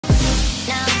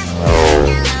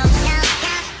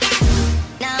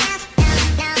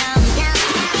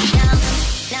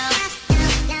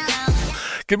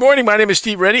Good morning, my name is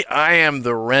Steve Reddy. I am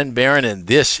the Ren Baron, and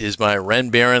this is my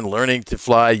Ren Baron Learning to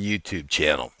Fly YouTube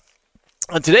channel.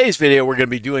 On today's video, we're going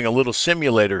to be doing a little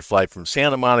simulator flight from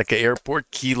Santa Monica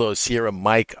Airport, Kilo Sierra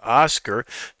Mike Oscar,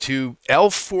 to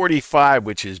L45,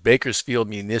 which is Bakersfield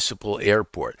Municipal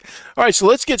Airport. All right, so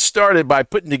let's get started by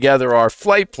putting together our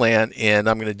flight plan, and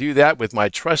I'm going to do that with my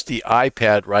trusty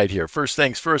iPad right here. First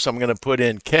things first, I'm going to put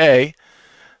in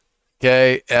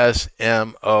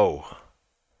KSMO.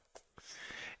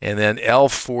 And then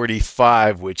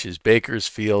L45, which is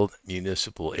Bakersfield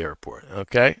Municipal Airport.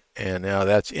 Okay, and now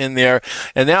that's in there.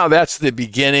 And now that's the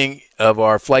beginning of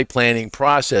our flight planning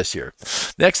process here.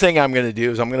 Next thing I'm going to do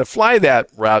is I'm going to fly that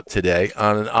route today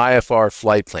on an IFR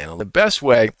flight plan. And the best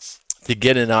way to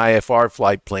get an IFR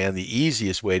flight plan, the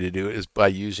easiest way to do it is by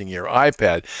using your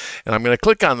iPad. And I'm going to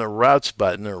click on the routes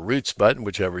button or routes button,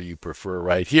 whichever you prefer,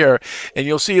 right here. And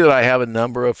you'll see that I have a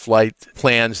number of flight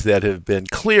plans that have been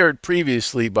cleared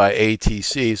previously by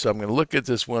ATC. So I'm going to look at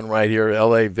this one right here,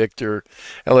 LAX Victor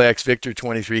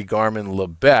 23 Garmin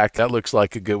Lebec. That looks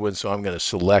like a good one, so I'm going to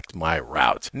select my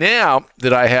route. Now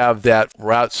that I have that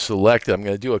route selected, I'm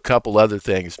going to do a couple other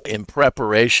things in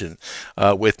preparation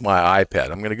with my iPad.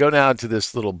 I'm going to go down to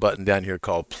this little button down here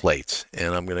called plates,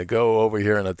 and I'm going to go over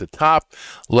here, and at the top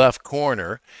left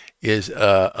corner is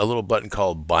a little button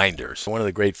called binders. So one of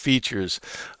the great features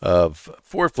of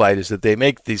ForeFlight is that they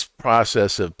make this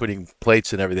process of putting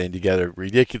plates and everything together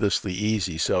ridiculously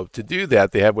easy. So to do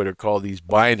that, they have what are called these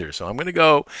binders. So I'm going to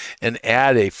go and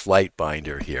add a flight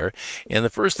binder here, and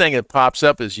the first thing that pops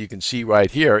up, as you can see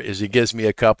right here, is it gives me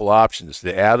a couple options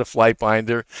to add a flight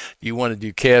binder. Do you want to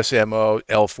do KSMO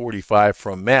L45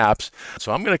 from maps?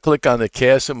 So I'm going to click on the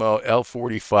KSMO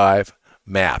L45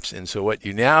 maps. And so what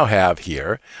you now have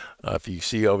here, if you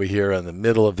see over here on the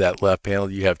middle of that left panel,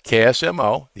 you have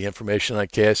KSMO, the information on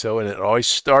KSO, and it always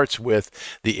starts with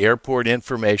the airport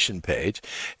information page.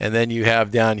 And then you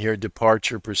have down here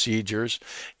departure procedures.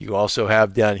 You also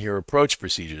have down here approach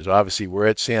procedures. Obviously, we're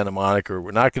at Santa Monica.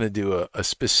 We're not going to do a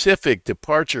specific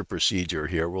departure procedure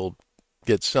here. We'll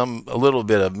get a little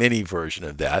bit of mini version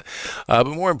of that. But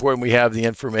more important, we have the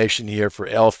information here for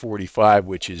L45,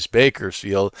 which is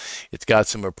Bakersfield. It's got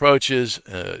some approaches,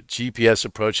 GPS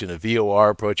approach and a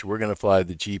VOR approach. We're going to fly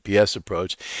the GPS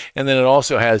approach. And then it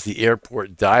also has the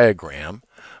airport diagram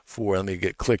for, let me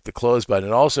click the close button.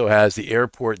 It also has the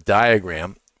airport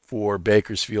diagram for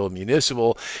Bakersfield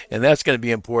Municipal, and that's going to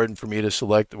be important for me to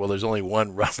select. Well, there's only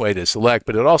one runway to select,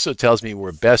 but it also tells me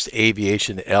where Best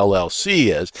Aviation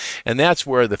LLC is, and that's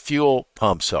where the fuel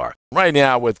pumps are. Right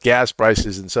now, with gas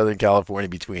prices in Southern California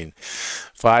between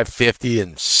 $5.50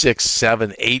 and $6,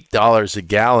 $7, $8 a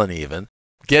gallon even,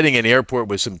 getting an airport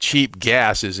with some cheap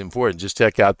gas is important. Just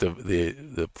check out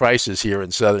the prices here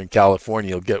in Southern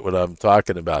California. You'll get what I'm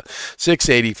talking about.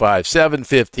 $6.85,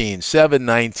 $7.15,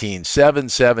 $7.19,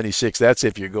 $7.76. That's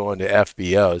if you're going to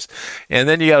FBOs. And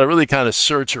then you got to really kind of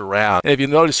search around. And if you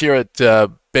notice here at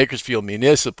Bakersfield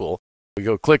Municipal, we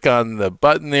go click on the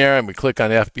button there and we click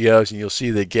on FBOs, and you'll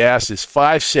see the gas is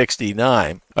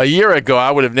 $5.69. A year ago,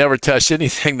 I would have never touched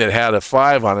anything that had a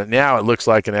 5 on it. Now it looks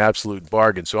like an absolute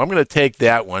bargain. So I'm going to take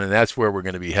that one, and that's where we're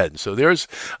going to be heading. So there's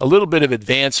a little bit of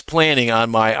advanced planning on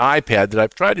my iPad that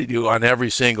I've tried to do on every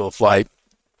single flight,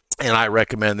 and I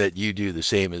recommend that you do the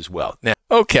same as well. Now,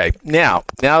 okay, now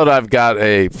that I've got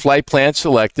a flight plan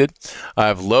selected,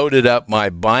 I've loaded up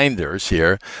my binders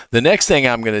here. The next thing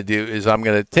I'm going to do is I'm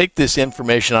going to take this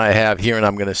information I have here, and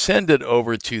I'm going to send it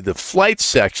over to the flight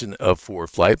section of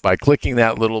ForeFlight by clicking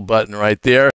that little button right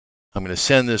there. I'm going to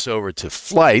send this over to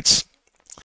flights,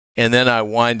 and then I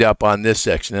wind up on this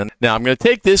section. And now I'm going to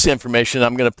take this information,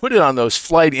 I'm going to put it on those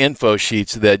flight info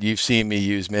sheets that you've seen me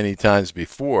use many times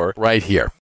before right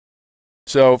here.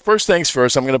 So first things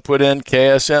first, I'm going to put in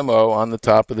KSMO on the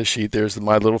top of the sheet. There's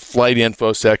my little flight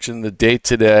info section. The date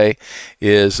today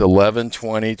is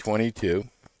 11/20/22.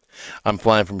 I'm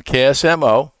flying from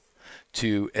KSMO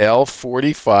to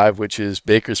L45, which is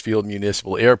Bakersfield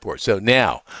Municipal Airport. So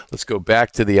now let's go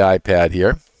back to the iPad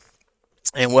here.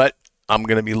 And what I'm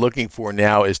going to be looking for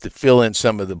now is to fill in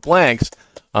some of the blanks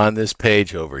on this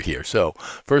page over here. So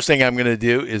first thing I'm going to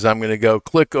do is I'm going to go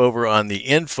click over on the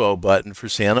info button for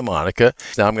Santa Monica.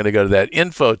 Now I'm going to go to that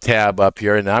info tab up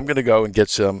here, and I'm going to go and get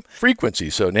some frequency.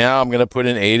 So now I'm going to put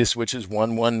in ATIS, which is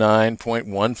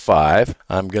 119.15.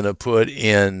 I'm going to put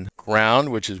in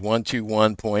ground, which is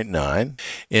 121.9,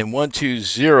 and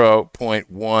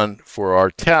 120.1 for our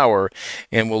tower,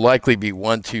 and will likely be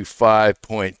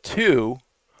 125.2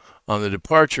 on the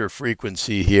departure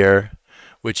frequency here,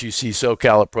 which you see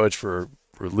SoCal approach for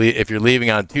if you're leaving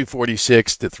on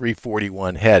 246 to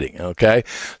 341 heading. Okay,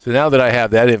 so now that I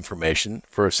have that information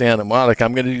for Santa Monica,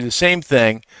 I'm going to do the same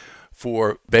thing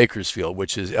for Bakersfield,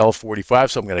 which is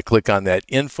L45. So I'm going to click on that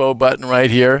info button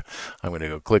right here. I'm going to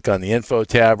go click on the info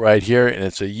tab right here, and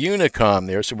it's a Unicom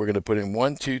there. So we're going to put in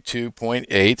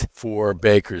 122.8 for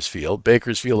Bakersfield.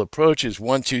 Bakersfield approach is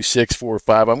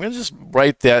 12645. I'm going to just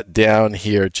write that down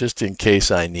here just in case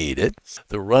I need it.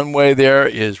 The runway there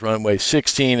is runway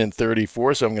 16 and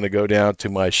 34. So I'm going to go down to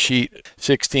my sheet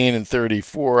 16 and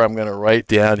 34. I'm going to write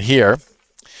down here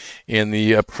in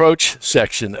the approach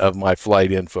section of my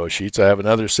flight info sheets. I have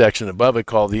another section above it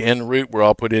called the en route, where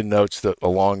I'll put in notes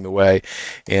along the way,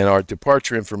 and our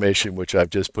departure information, which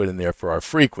I've just put in there for our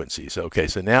frequencies. Okay,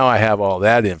 so now I have all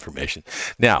that information.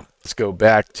 Now, let's go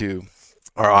back to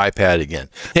our iPad again.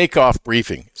 Takeoff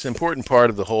briefing. It's an important part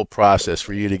of the whole process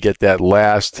for you to get that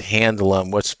last handle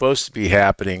on what's supposed to be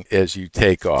happening as you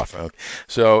take off. Okay?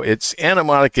 So it's Santa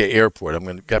Monica Airport. I'm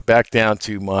going to get back down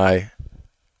to my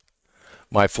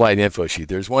flight info sheet.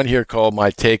 There's one here called my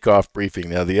takeoff briefing.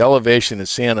 Now, the elevation of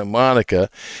Santa Monica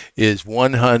is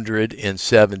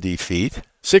 170 feet.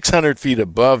 600 feet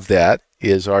above that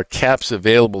is our CAPS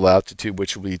available altitude,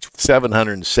 which will be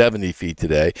 770 feet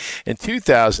today. And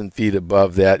 2,000 feet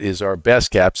above that is our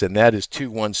best CAPS, and that is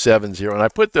 2170. And I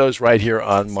put those right here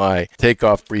on my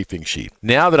takeoff briefing sheet.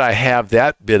 Now that I have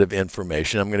that bit of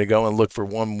information, I'm going to go and look for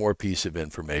one more piece of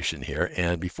information here.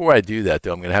 And before I do that,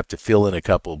 though, I'm going to have to fill in a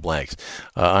couple of blanks.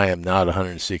 I am not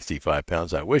 165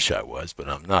 pounds. I wish I was, but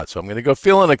I'm not. So I'm going to go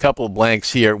fill in a couple of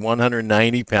blanks here,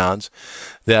 190 pounds.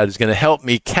 That is going to help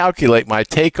me calculate my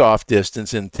takeoff distance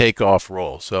and takeoff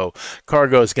roll. So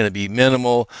cargo is going to be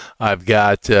minimal. I've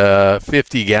got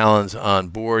 50 gallons on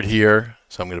board here.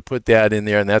 So I'm going to put that in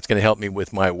there, and that's going to help me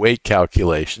with my weight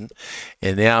calculation.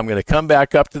 And now I'm going to come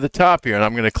back up to the top here, and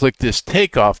I'm going to click this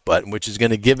takeoff button, which is going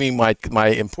to give me my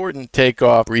important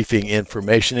takeoff briefing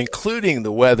information, including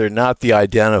the weather, not the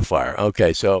identifier.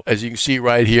 Okay, so as you can see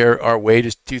right here, our weight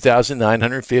is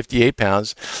 2,958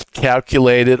 pounds,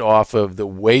 calculated off of the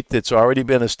weight that's already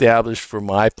been established for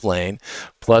my plane,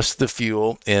 plus the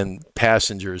fuel and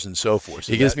passengers and so forth.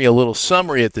 So it gives me a little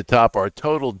summary at the top. Our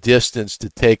total distance to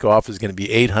take off is going to be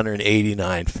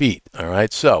 889 feet. All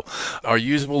right, so our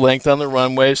usable length on the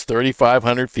runway is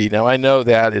 3,500 feet. Now, I know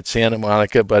that it's Santa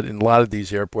Monica, but in a lot of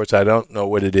these airports, I don't know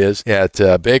what it is at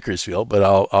Bakersfield, but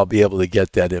I'll be able to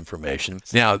get that information.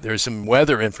 Now, there's some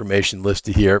weather information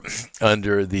listed here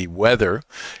under the weather,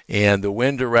 and the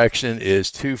wind direction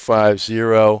is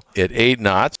 250 at 8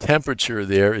 knots. Temperature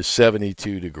there is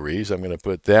 72 degrees. I'm going to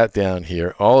put that down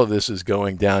here. All of this is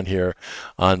going down here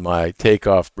on my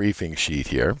takeoff briefing sheet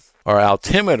here. Our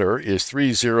altimeter is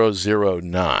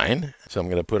 3009. So I'm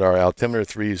going to put our altimeter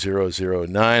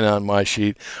 3009 on my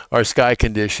sheet. Our sky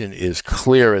condition is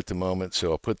clear at the moment,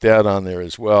 so I'll put that on there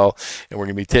as well. And we're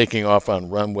going to be taking off on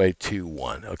runway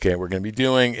 21. Okay, we're going to be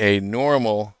doing a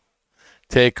normal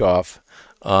takeoff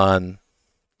on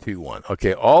 21.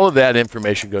 Okay, all of that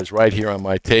information goes right here on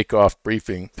my takeoff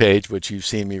briefing page, which you've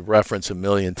seen me reference a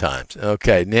million times.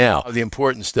 Okay, now the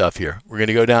important stuff here. We're going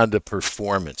to go down to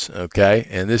performance, okay?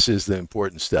 And this is the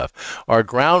important stuff. Our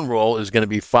ground roll is going to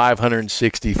be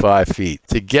 565 feet.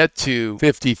 To get to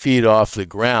 50 feet off the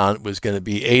ground was going to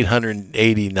be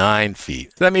 889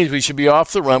 feet. So that means we should be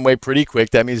off the runway pretty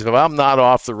quick. That means if I'm not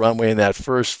off the runway in that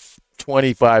first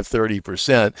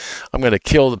 25–30%, I'm going to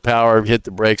kill the power, hit the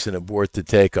brakes, and abort the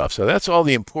takeoff. So that's all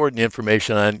the important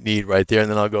information I need right there. And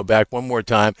then I'll go back one more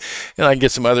time, and I can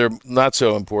get some other not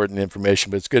so important information,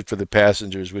 but it's good for the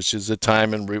passengers, which is the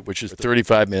time en route, which is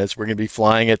 35 minutes. We're going to be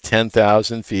flying at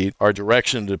 10,000 feet. Our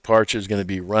direction of departure is going to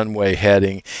be runway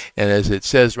heading. And as it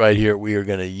says right here, we are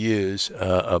going to use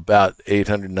about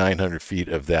 800–900 feet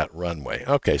of that runway.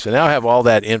 Okay, so now I have all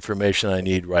that information I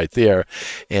need right there.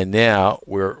 And now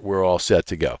we're all set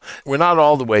to go. We're not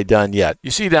all the way done yet.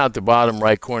 You see down at the bottom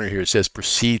right corner here, it says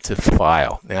proceed to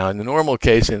file. Now, in the normal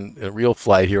case, in a real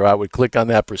flight here, I would click on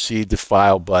that proceed to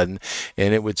file button,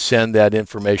 and it would send that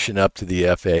information up to the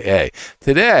FAA.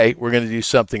 Today, we're going to do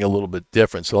something a little bit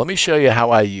different. So let me show you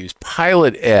how I use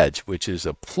Pilot Edge, which is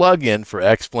a plug-in for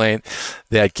X-Plane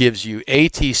that gives you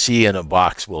ATC in a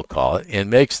box, we'll call it, and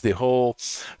makes the whole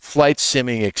flight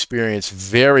simming experience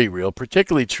very real,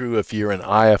 particularly true if you're an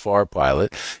IFR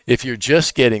pilot. If you're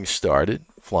just getting started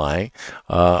flying,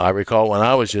 I recall when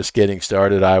I was just getting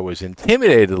started, I was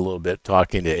intimidated a little bit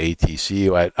talking to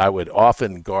ATC. I would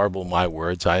often garble my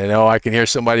words. I know I can hear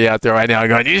somebody out there right now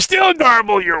going, "You still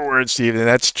garble your words, Steve," and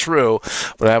that's true,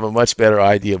 but I have a much better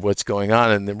idea of what's going on.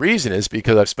 And the reason is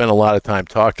because I've spent a lot of time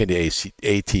talking to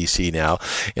ATC now,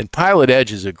 and Pilot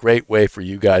Edge is a great way for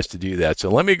you guys to do that. So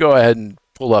let me go ahead and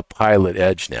pull up Pilot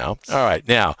Edge now. All right,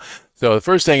 now, so the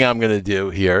first thing I'm going to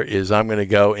do here is I'm going to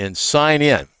go and sign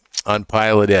in on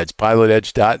Pilot Edge,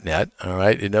 pilotedge.net. All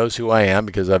right, it knows who I am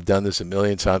because I've done this a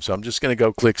million times. So I'm just going to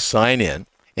go click sign in.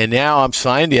 And now I'm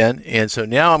signed in, and so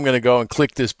now I'm going to go and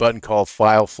click this button called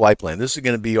File Flight Plan. This is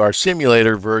going to be our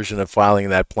simulator version of filing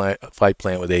that flight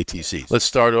plan with ATC. Let's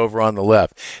start over on the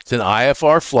left. It's an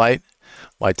IFR flight.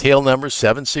 My tail number is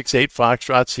 768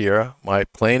 Foxtrot Sierra. My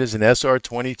plane is an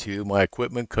SR22. My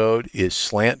equipment code is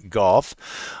Slant Golf.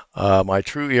 My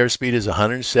true airspeed is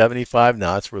 175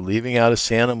 knots. We're leaving out of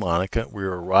Santa Monica.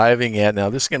 We're arriving at, now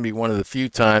this is going to be one of the few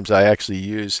times I actually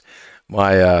use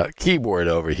my keyboard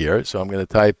over here. So I'm going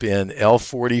to type in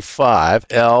L45,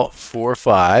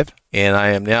 L45, and I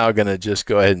am now going to just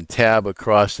go ahead and tab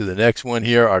across to the next one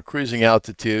here. Our cruising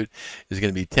altitude is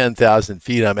going to be 10,000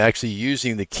 feet. I'm actually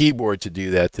using the keyboard to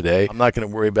do that today. I'm not going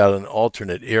to worry about an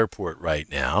alternate airport right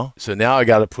now. So now I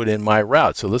got to put in my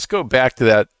route. So let's go back to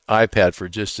that iPad for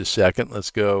just a second.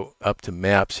 Let's go up to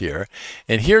maps here.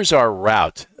 And here's our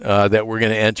route that we're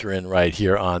going to enter in right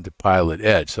here onto Pilot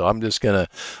Edge. So I'm just going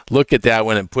to look at that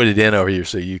one and put it in over here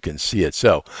so you can see it.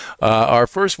 So our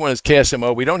first one is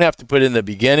KSMO. We don't have to put in the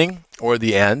beginning or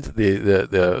the end,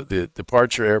 the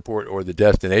departure airport or the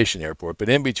destination airport, but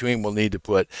in between we'll need to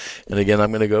put, and again,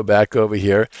 I'm going to go back over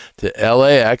here to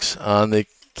LAX on the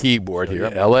keyboard here,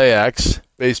 LAX,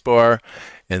 spacebar,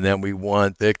 and then we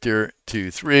want Victor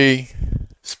 23,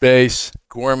 space,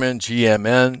 Gorman,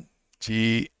 GMN,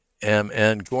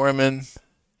 Gorman,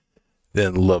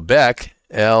 then Lebec,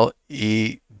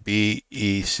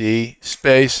 LEBEC,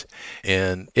 space,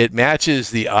 and it matches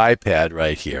the iPad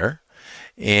right here.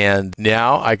 And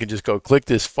now I can just go click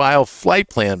this File Flight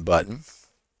Plan button.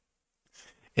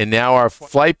 And now our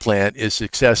flight plan is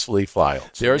successfully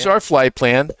filed. There's our flight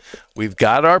plan. We've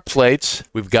got our plates.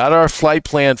 We've got our flight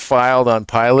plan filed on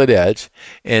Pilot Edge.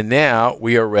 And now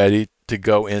we are ready to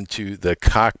go into the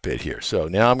cockpit here. So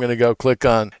now I'm going to go click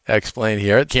on X-Plane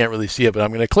here. I can't really see it, but I'm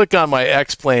going to click on my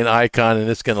X-Plane icon, and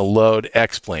it's going to load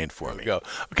X-Plane for me.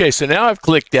 Okay, so now I've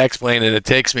clicked X-Plane, and it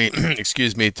takes me,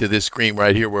 excuse me, to this screen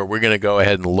right here where we're going to go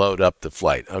ahead and load up the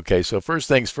flight. Okay, so first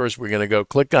things first, we're going to go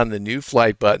click on the new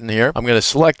flight button here. I'm going to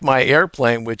select my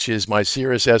airplane, which is my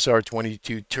Cirrus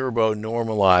SR22 Turbo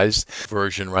normalized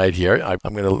version right here.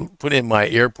 I'm going to put in my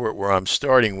airport where I'm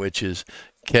starting, which is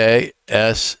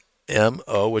KSMO,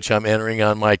 which I'm entering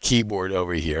on my keyboard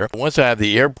over here. Once I have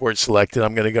the airport selected,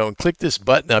 I'm going to go and click this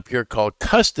button up here called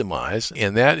Customize,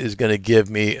 and that is going to give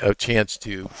me a chance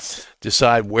to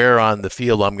decide where on the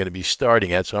field I'm going to be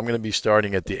starting at. So I'm going to be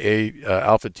starting at the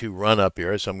Alpha 2 run up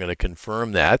here, so I'm going to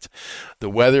confirm that. The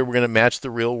weather, we're going to match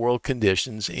the real world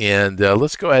conditions, and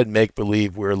let's go ahead and make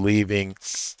believe we're leaving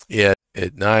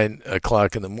at 9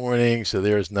 o'clock in the morning. So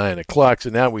there's 9 o'clock. So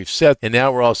now we've set, and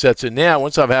now we're all set. So now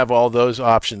once I have all those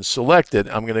options selected,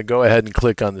 I'm going to go ahead and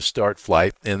click on the start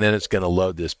flight, and then it's going to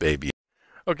load this baby.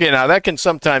 Okay, now that can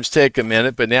sometimes take a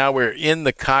minute, but now we're in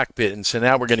the cockpit, and so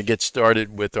now we're going to get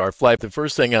started with our flight. The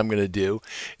first thing I'm going to do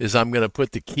is I'm going to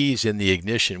put the keys in the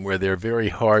ignition where they're very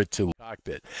hard to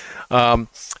cockpit.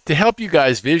 To help you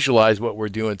guys visualize what we're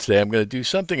doing today, I'm going to do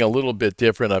something a little bit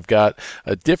different. I've got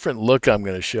a different look I'm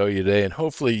going to show you today, and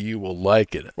hopefully you will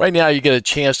like it. Right now you get a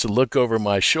chance to look over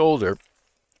my shoulder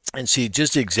and see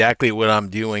just exactly what I'm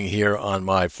doing here on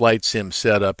my flight sim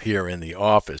setup here in the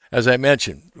office. As I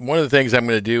mentioned, one of the things I'm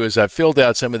going to do is I've filled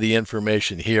out some of the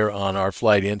information here on our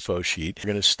flight info sheet. We're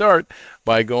going to start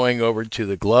by going over to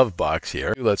the glove box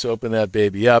here. Let's open that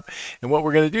baby up. And what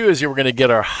we're going to do is we're going to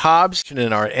get our Hobbs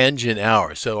and our engine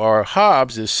hour. So our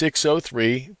Hobbs is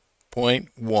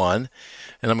 603.1,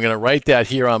 and I'm going to write that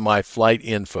here on my flight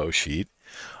info sheet.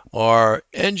 Our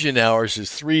engine hours is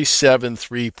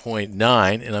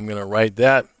 373.9, and I'm going to write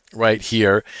that right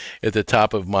here at the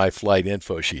top of my flight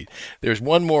info sheet. There's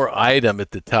one more item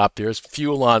at the top. There's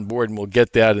fuel on board, and we'll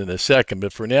get that in a second.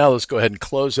 But for now, let's go ahead and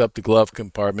close up the glove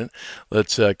compartment.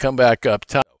 Let's come back up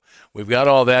top. We've got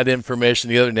all that information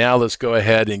together. Now let's go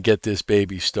ahead and get this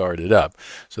baby started up.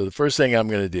 So the first thing I'm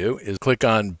going to do is click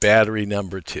on battery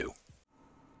number 2.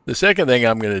 The second thing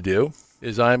I'm going to do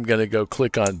is I'm going to go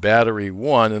click on battery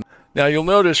 1. And now you'll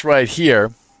notice right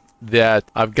here that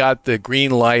I've got the green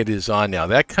light is on now.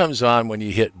 That comes on when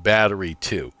you hit battery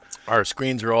 2. Our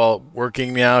screens are all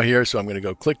working now here, so I'm going to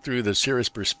go click through the Cirrus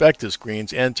perspective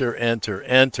screens, enter, enter,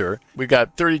 enter. We've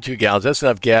got 32 gallons. That's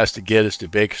enough gas to get us to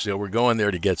Bakersfield. We're going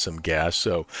there to get some gas,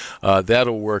 so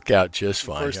that'll work out just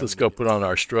fine. First, let's go put on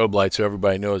our strobe light so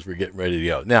everybody knows we're getting ready to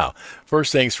go. Now,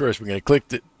 first things first, we're going to click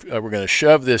we're going to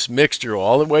shove this mixture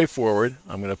all the way forward.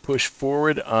 I'm going to push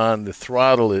forward on the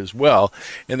throttle as well,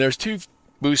 and there's two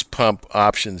boost pump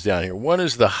options down here. One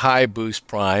is the high boost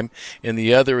prime, and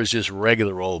the other is just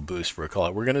regular old boost, we'll call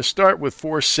it. We're going to start with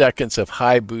 4 seconds of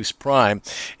high boost prime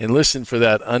and listen for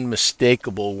that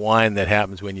unmistakable whine that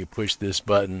happens when you push this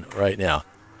button right now.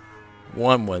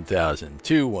 1, 1,000,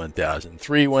 2, 1,000,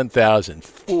 3, 1,000,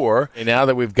 4. And now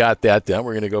that we've got that done,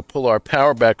 we're going to go pull our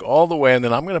power back all the way, and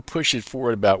then I'm going to push it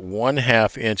forward about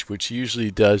 1/2 inch, which usually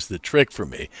does the trick for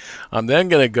me. I'm then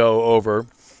going to go over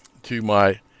to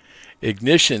my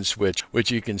ignition switch, which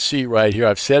you can see right here.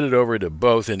 I've set it over to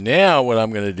both, and now what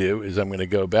I'm going to do is I'm going to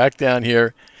go back down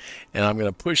here, and I'm going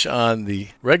to push on the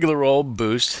regular old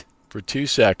boost for 2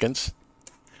 seconds.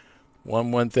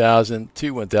 1, 1,000,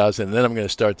 2, 1,000, and then I'm going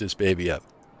to start this baby up.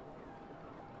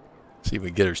 See if we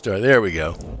can get her started. There we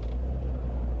go.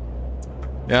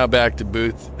 Now back to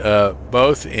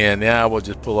both, and now we'll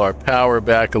just pull our power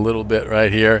back a little bit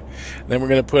right here. And then we're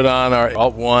going to put on our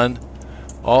Alt 1,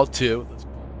 Alt 2.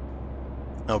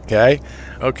 Okay,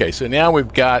 so now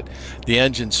we've got the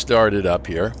engine started up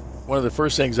here. One of the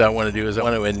first things I want to do is I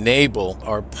want to enable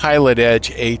our Pilot Edge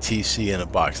ATC in a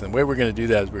box. And the way we're going to do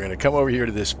that is we're going to come over here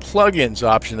to this plugins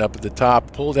option up at the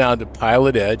top, pull down to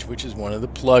Pilot Edge, which is one of the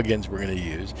plugins we're going to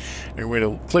use, and we're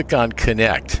going to click on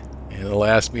Connect. And it'll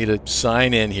ask me to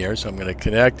sign in here, so I'm going to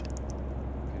connect.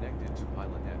 Connected to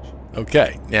Pilot Edge.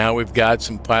 Okay, now we've got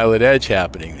some Pilot Edge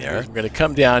happening there. We're going to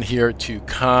come down here to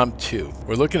COM2.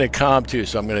 We're looking at COM2,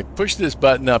 so I'm going to push this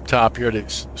button up top here to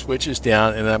switch us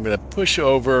down, and I'm going to push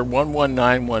over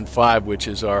 11915, which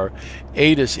is our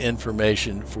ATIS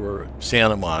information for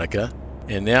Santa Monica.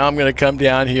 And now I'm going to come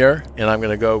down here, and I'm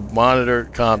going to go monitor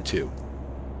COM2.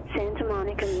 Santa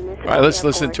Monica Municipal All right, let's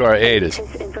listen to our ATIS.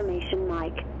 Information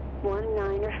Mike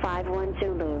 1951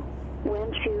 Zulu,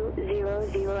 wind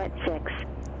 200 at 6.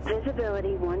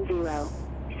 Visibility 10.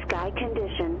 Sky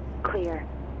condition clear.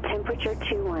 Temperature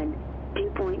 21. Dew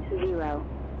point 0.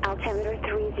 Altimeter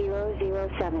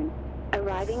 3007.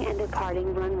 Arriving and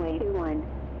departing runway 21.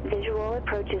 Visual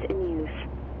approaches in use.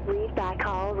 Read back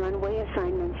all runway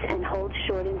assignments and hold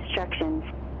short instructions.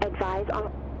 Advise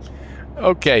on.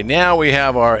 Okay, now we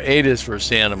have our ATIS for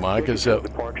Santa Monica, so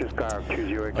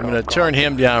I'm going to turn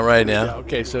him down right now.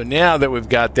 Okay, so now that we've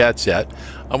got that set,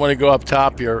 I'm going to go up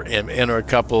top here and enter a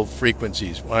couple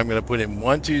frequencies. I'm going to put in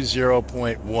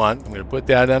 120.1. I'm going to put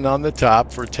that in on the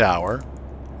top for tower.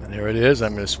 And there it is.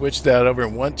 I'm going to switch that over,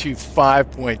 and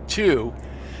 125.2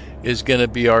 is going to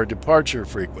be our departure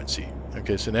frequency.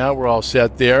 Okay, so now we're all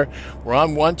set there. We're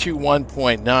on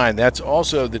 121.9. That's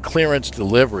also the clearance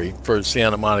delivery for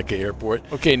Santa Monica Airport.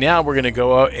 Okay, now we're going to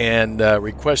go out and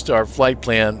request our flight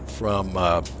plan from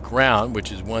ground,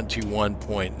 which is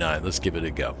 121.9. Let's give it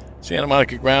a go. Santa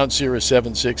Monica ground, Cirrus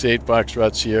 768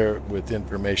 Foxtrot Sierra with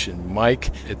information Mike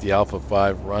at the Alpha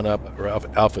 5 run-up, or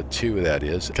Alpha 2 that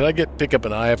is. Can I pick up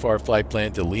an IFR flight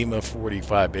plan to Lima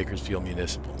 45 Bakersfield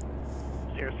Municipal?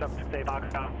 Cirrus 768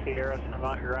 Foxtrot Sierra, Santa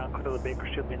Monica ground, clear to the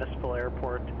Bakersfield Municipal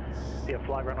Airport via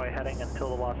flag runway heading until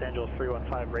the Los Angeles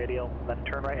 315 radial, then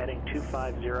turn right heading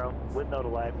 250 with no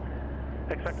delay.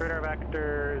 Expect radar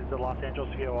vector is the Los Angeles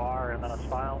VOR and then a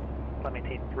smile. Climb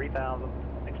maintain 3000.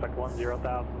 Expect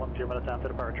 10,000, 10 minutes after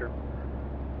departure.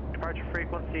 Departure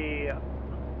frequency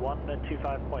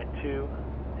 125.2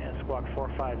 and squawk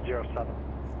 4507.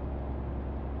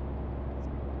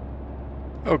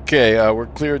 Okay, we're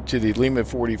cleared to the Lima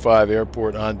 45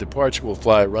 airport. On departure, we'll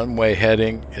fly runway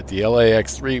heading at the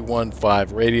LAX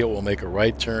 315 radial. We'll make a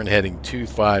right turn heading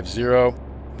 250,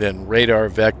 then radar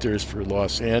vectors for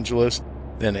Los Angeles.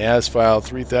 Then as filed,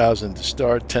 3,000 to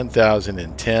start,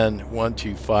 10,010,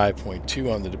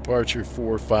 125.2 on the departure,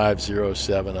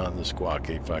 4507 on the squawk,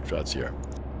 8 Foxtrot Sierra.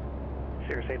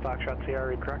 Cirrus 8 Foxtrot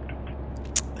Sierra, correct.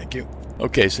 Thank you.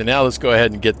 Okay, so now let's go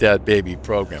ahead and get that baby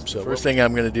programmed. So first thing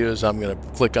I'm going to do is I'm going to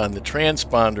click on the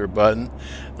transponder button,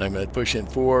 and I'm going to push in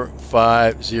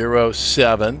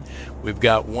 4507. We've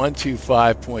got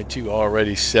 125.2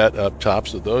 already set up top,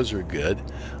 so those are good.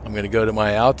 I'm going to go to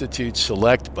my altitude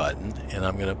select button, and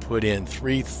I'm going to put in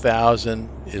 3,000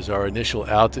 is our initial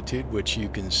altitude, which you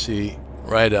can see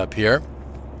right up here.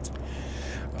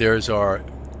 There's our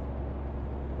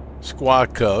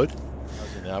squawk code.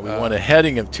 Now we want a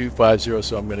heading of 250,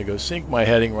 so I'm going to go sync my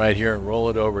heading right here and roll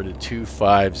it over to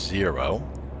 250.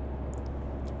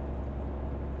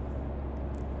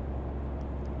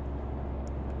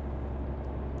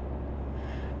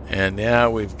 And now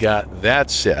we've got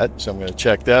that set, so I'm going to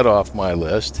check that off my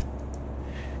list.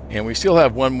 And we still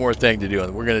have one more thing to do,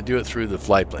 and we're going to do it through the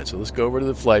flight plan. So let's go over to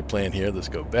the flight plan here. Let's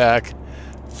go back.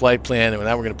 Flight plan, and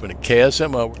now we're going to put in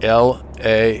KSMO,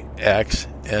 LAX,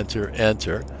 enter,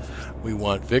 enter. We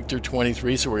want Victor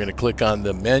 23, so we're going to click on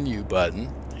the menu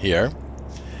button here.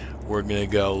 we're going to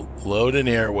go load an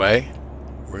airway.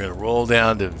 We're going to roll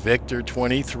down to Victor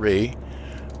 23.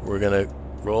 We're going to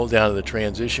roll down to the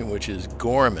transition, which is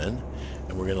Gorman,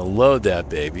 and we're going to load that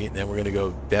baby. And then we're going to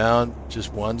go down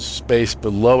just one space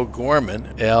below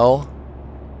Gorman, L,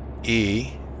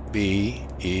 E, B,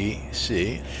 E,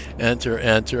 C. Enter,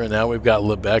 enter, and now we've got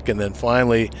Lebec, and then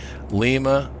finally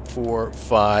Lima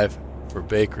 45 for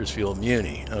Bakersfield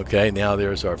Muni. Okay, now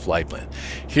there's our flight plan.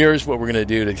 Here's what we're going to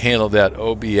do to handle that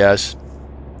OBS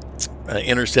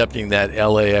intercepting that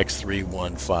LAX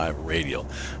 315 radial.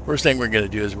 First thing we're going to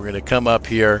do is we're going to come up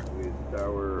here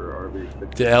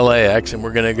to LAX, and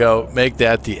we're going to go make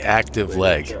that the active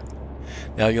leg.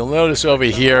 Now you'll notice over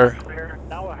here,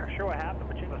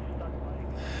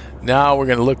 now we're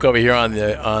going to look over here on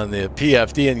the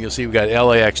PFD, and you'll see we've got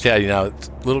LAX TADI. Now,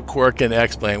 little quirk in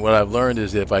X-plane, what I've learned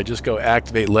is that if I just go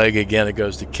activate leg again, it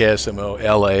goes to KSMO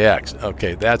LAX.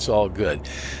 Okay, that's all good.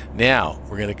 Now,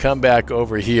 we're going to come back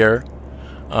over here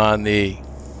on the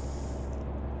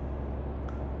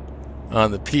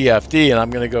PFD, and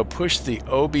I'm going to go push the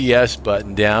OBS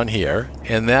button down here,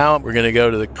 and now we're going to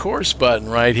go to the course button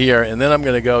right here, and then I'm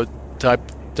going to go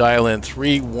dial in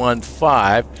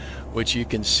 315, which you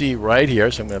can see right here.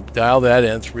 So I'm going to dial that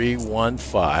in,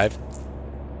 315,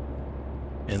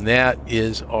 and that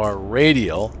is our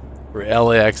radial for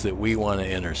LAX that we want to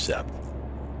intercept.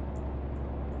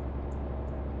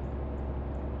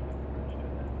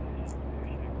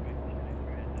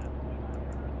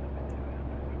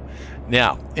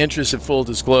 Now, interest of full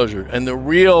disclosure, and the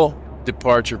real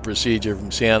departure procedure from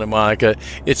Santa Monica,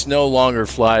 it's no longer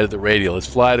fly to the radial. It's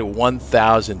fly to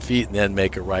 1,000 feet and then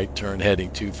make a right turn heading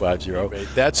 250.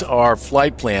 That's our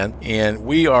flight plan, and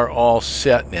we are all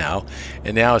set now.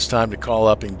 And now it's time to call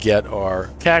up and get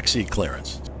our taxi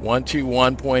clearance.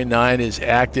 121.9 is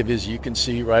active, as you can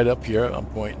see right up here. I'm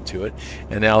pointing to it.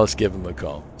 And now let's give them a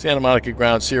call. Santa Monica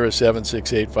ground, Cirrus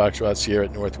 768 Foxtrot Sierra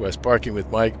at Northwest Parking with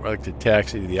Mike. I'd like to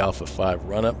taxi to the Alpha 5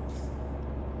 run-up.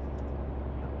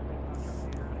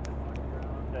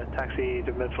 Taxi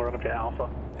to mid-floor run up to Alpha.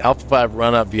 Alpha 5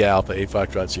 run-up via Alpha 8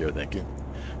 Foxtrot Sierra, thank you.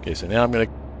 Okay, so now I'm going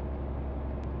to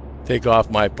take off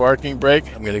my parking brake.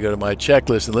 I'm going to go to my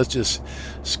checklist, and let's just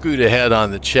scoot ahead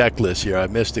on the checklist here. I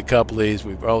missed a couple of these.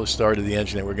 We've already started the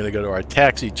engine, and we're going to go to our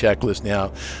taxi checklist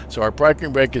now. So our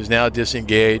parking brake is now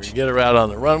disengaged. Get her out on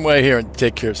the runway here and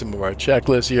take care of some of our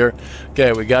checklists here.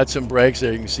 Okay, we got some brakes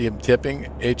there. You can see them tipping.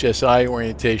 HSI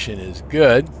orientation is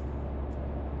good.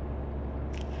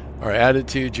 Our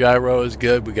attitude gyro is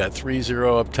good. We got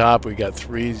 3-0 up top. We got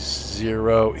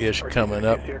 3-0-ish coming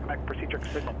up.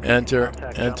 Enter,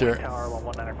 enter.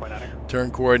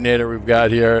 Turn coordinator we've got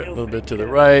here a little bit to the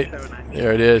right.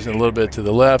 There it is, and a little bit to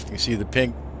the left. You see the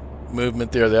pink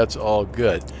movement there. That's all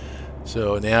good.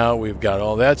 So now we've got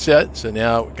all that set. So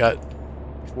now we've got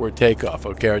for takeoff.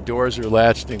 Okay, our doors are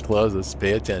latched and closed. Let's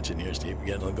pay attention here, Steve.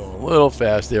 We're going a little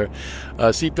fast there.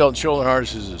 Seatbelt and shoulder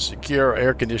harnesses are secure.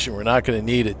 Air conditioning, we're not going to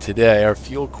need it today. Our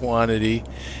fuel quantity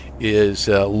is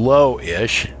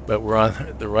low-ish, but we're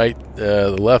on the right,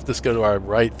 the left. Let's go to our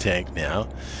right tank now.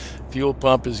 Fuel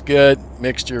pump is good.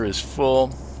 Mixture is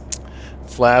full.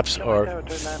 Flaps are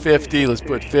 50. Let's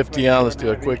put 50 on. Let's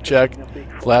do a quick check.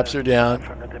 Flaps are down.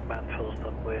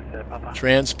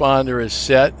 Transponder is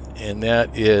set, and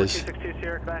that is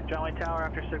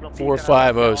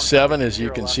 4507, as you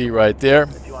can see right there.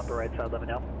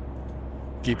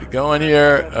 Keep it going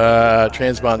here.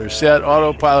 Transponder set.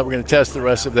 Autopilot, we're going to test the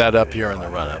rest of that up here in the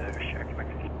run-up.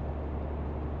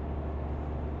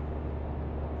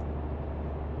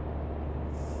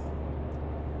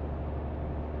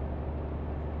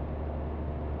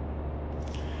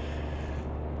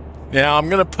 Now I'm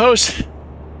going to post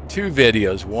two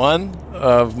videos, one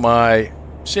of my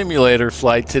simulator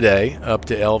flight today up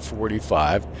to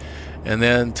L45, and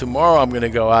then tomorrow I'm going to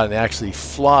go out and actually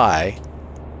fly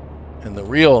in the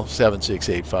real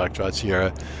 768 Foxtrot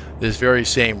Sierra this very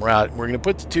same route. We're going to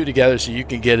put the two together so you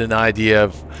can get an idea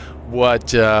of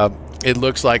what it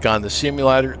looks like on the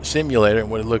simulator and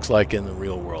what it looks like in the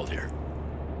real world here.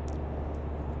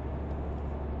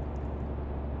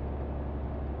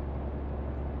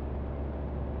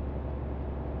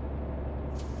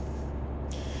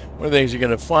 One of the things you're going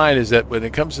to find is that when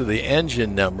it comes to the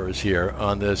engine numbers here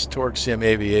on this Torque Sim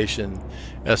Aviation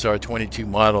SR22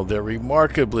 model, they're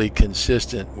remarkably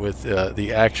consistent with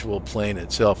the actual plane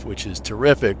itself, which is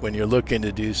terrific when you're looking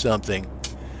to do something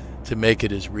to make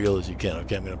it as real as you can.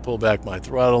 Okay, I'm going to pull back my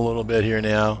throttle a little bit here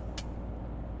now.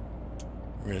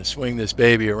 We're going to swing this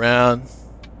baby around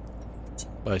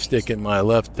by sticking my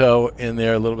left toe in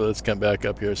there a little bit. Let's come back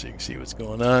up here so you can see what's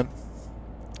going on.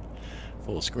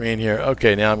 Full screen here.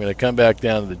 Okay, now I'm going to come back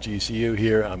down to the GCU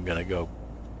here. I'm going to go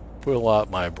pull out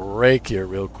my brake here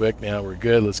real quick. Now we're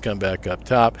good. Let's come back up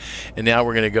top. And now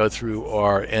we're going to go through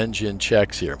our engine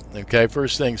checks here. Okay,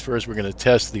 first things first, we're going to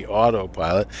test the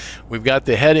autopilot. We've got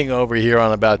the heading over here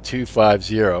on about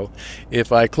 250.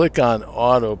 If I click on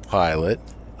autopilot,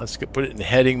 let's put it in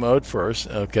heading mode first.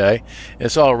 Okay,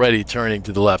 it's already turning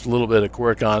to the left. A little bit of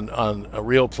quirk on a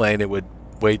real plane, it would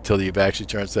wait till you've actually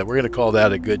turned to that. We're going to call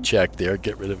that a good check there.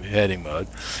 Get rid of heading mode.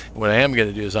 What I am going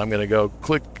to do is I'm going to go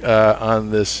click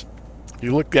on this. If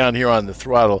you look down here on the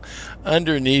throttle,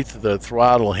 underneath the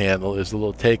throttle handle is the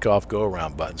little takeoff go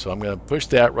around button. So I'm going to push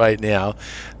that right now.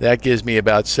 That gives me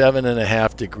about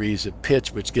 7.5 degrees of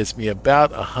pitch, which gets me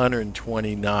about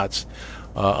 120 knots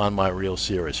on my real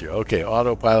Cirrus here. Okay,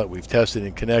 autopilot, we've tested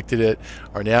and connected it.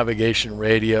 Our navigation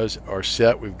radios are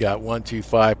set. We've got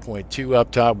 125.2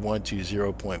 up top,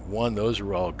 120.1. Those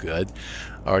are all good.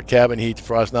 Our cabin heat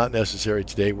defrost not necessary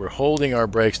today. We're holding our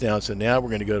brakes down, so now we're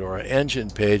going to go to our engine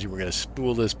page and we're going to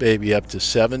spool this baby up to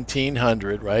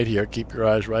 1700 right here. Keep your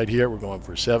eyes right here. We're going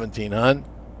for 1700.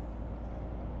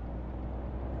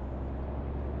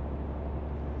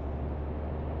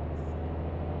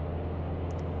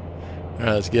 All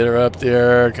right, let's get her up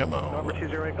there. Come on. Number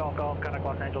 208 Golf, contact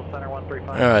Los Angeles Center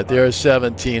 135. All right, there's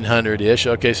 1700-ish.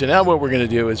 Okay, so now what we're going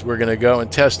to do is we're going to go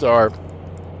and test our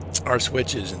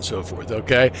switches and so forth.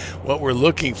 Okay, what we're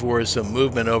looking for is some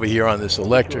movement over here on this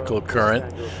electrical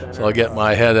current. So I'll get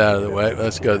my head out of the way.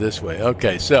 Let's go this way.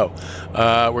 Okay, so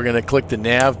we're going to click the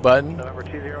nav button.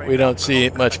 We don't see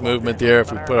much movement there.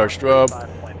 If we put our strobe,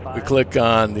 we click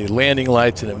on the landing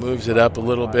lights and it moves it up a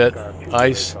little bit.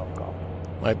 Ice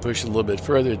might push it a little bit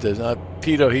further. It does not.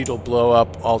 Pitot heat will blow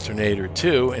up alternator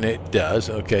 2, and it does.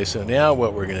 Okay, so now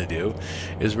what we're going to do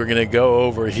is we're going to go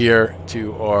over here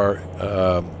to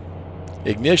our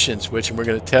ignition switch, and we're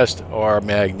going to test our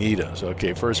magnetos.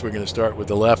 Okay, first we're going to start with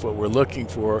the left. What we're looking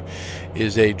for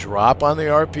is a drop on the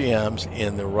RPMs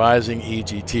in the rising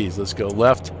EGTs. Let's go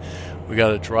left. We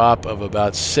got a drop of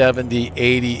about 70,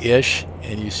 80-ish,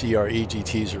 and you see our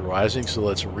EGTs are rising, so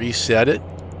let's reset it.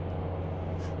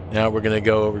 Now we're going to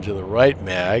go over to the right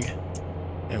mag,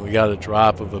 and we got a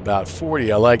drop of about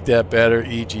 40. I like that better.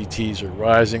 EGTs are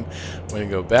rising. I'm going to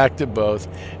go back to both,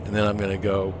 and then I'm going to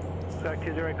go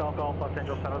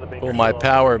pull my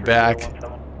power back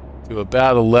to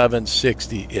about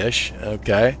 1160-ish.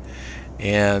 Okay,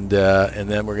 and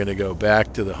then we're going to go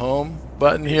back to the home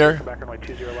button here.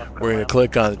 We're going to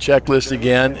click on the checklist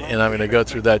again, and I'm going to go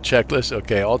through that checklist.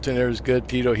 Okay, alternator is good,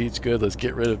 pitot heat's good. Let's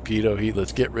get rid of pitot heat.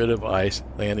 Let's get rid of ice.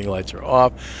 Landing lights are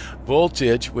off.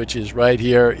 Voltage, which is right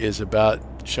here, is about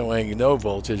showing no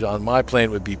voltage. On my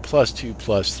plane would be +2,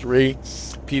 +3.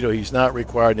 Pitot heat's not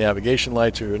required. Navigation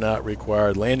lights are not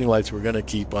required. Landing lights we're going to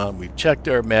keep on. We've checked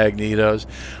our magnetos.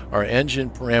 Our engine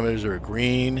parameters are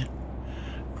green.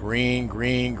 Green,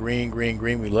 green, green, green,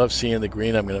 green. We love seeing the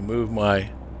green. I'm going to move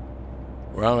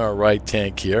we're on our right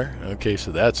tank here. Okay,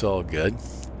 so that's all good.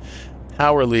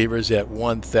 Power levers at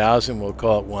 1000. We'll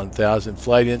call it 1000.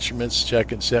 Flight instruments,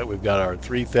 check and set. We've got our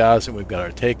 3000. We've got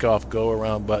our takeoff go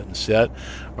around button set.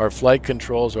 Our flight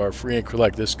controls are free and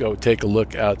collect. Let's go take a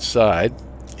look outside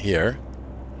here.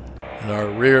 In our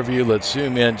rear view, let's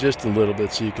zoom in just a little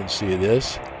bit so you can see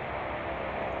this.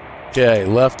 Okay,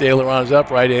 left aileron is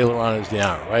up, right aileron is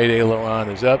down. Right aileron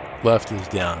is up, left is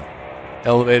down.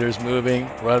 Elevator's moving,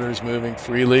 rudder's moving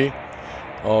freely.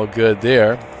 All good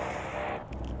there.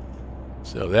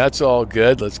 So that's all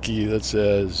good. Let's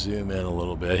zoom in a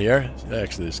little bit here.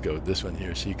 Actually, let's go with this one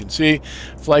here so you can see.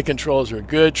 Flight controls are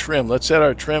good. Trim. Let's set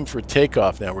our trim for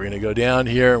takeoff now. We're going to go down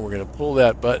here and we're going to pull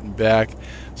that button back.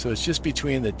 So it's just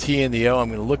between the T and the O. I'm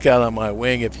going to look out on my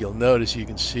wing. If you'll notice, you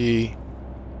can see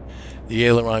the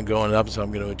aileron going up, so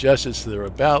I'm going to adjust it so they're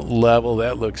about level.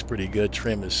 That looks pretty good.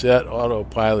 Trim is set.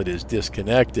 Autopilot is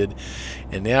disconnected.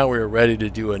 And now we're ready to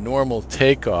do a normal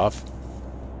takeoff,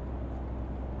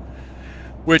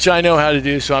 which I know how to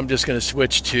do, so I'm just going to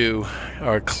switch to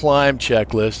our climb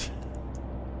checklist,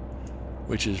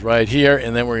 which is right here,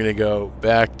 and then we're going to go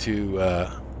back to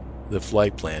the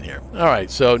flight plan here. All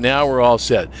right, so now we're all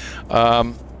set.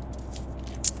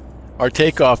 Our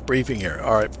takeoff briefing here.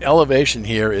 Our elevation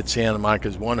here at Santa Monica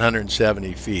is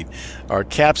 170 feet. Our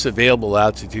cap's available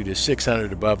altitude is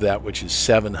 600 above that, which is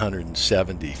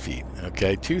 770 feet.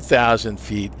 Okay, 2,000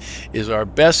 feet is our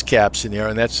best cap scenario,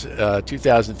 and that's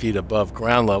 2,000 feet above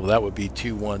ground level. That would be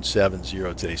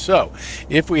 2170 today. So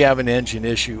if we have an engine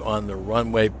issue on the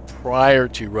runway prior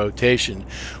to rotation,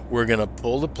 we're going to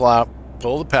pull the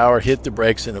pull the power, hit the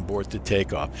brakes, and abort the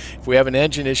takeoff. If we have an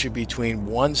engine issue between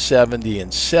 170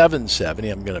 and 770,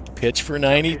 I'm going to pitch for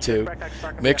 92,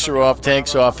 mixer off,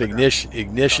 tanks off,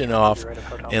 ignition off,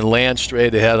 and land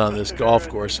straight ahead on this golf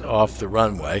course off the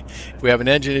runway. If we have an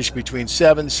engine issue between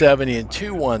 770 and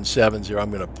 2170, I'm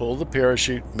going to pull the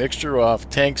parachute, mixture off,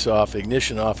 tanks off,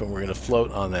 ignition off, and we're going to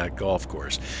float on that golf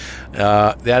course.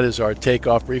 That is our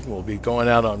takeoff briefing. We'll be going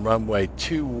out on runway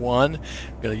 21.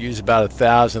 We're going to use about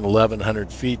 1,000,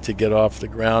 1,100 feet to get off the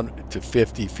ground to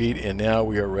 50 feet, and now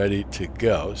we are ready to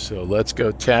go. So let's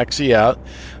go taxi out.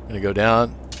 I'm going to go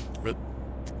down,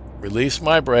 release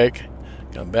my brake,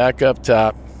 come back up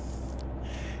top,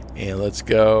 and let's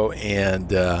go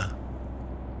and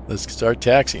let's start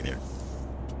taxiing here.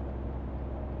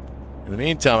 In the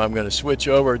meantime, I'm going to switch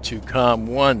over to COM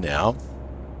 1 now.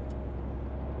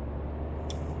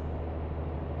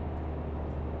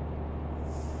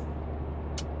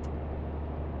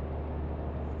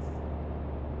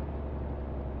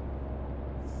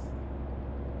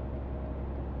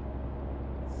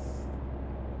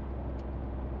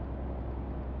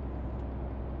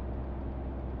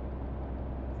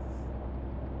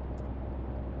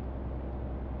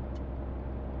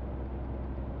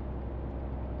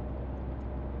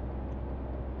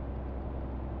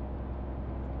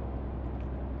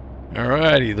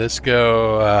 Alrighty, let's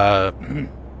go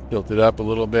tilt it up a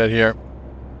little bit here.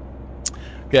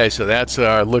 Okay, so that's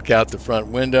our look out the front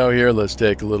window here. Let's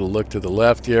take a little look to the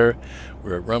left here.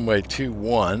 We're at runway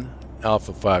 21,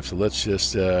 Alpha 5. So let's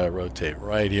just rotate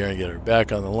right here and get her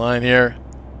back on the line here.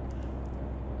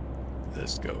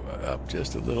 Let's go up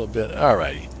just a little bit.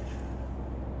 Alrighty.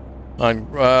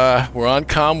 We're on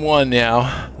COM 1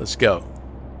 now. Let's go.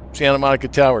 Santa Monica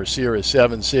Tower, Cirrus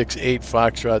 768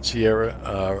 Foxtrot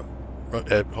Sierra,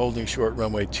 at holding short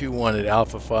runway 21 at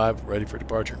Alpha 5, ready for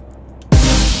departure.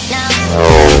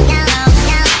 No.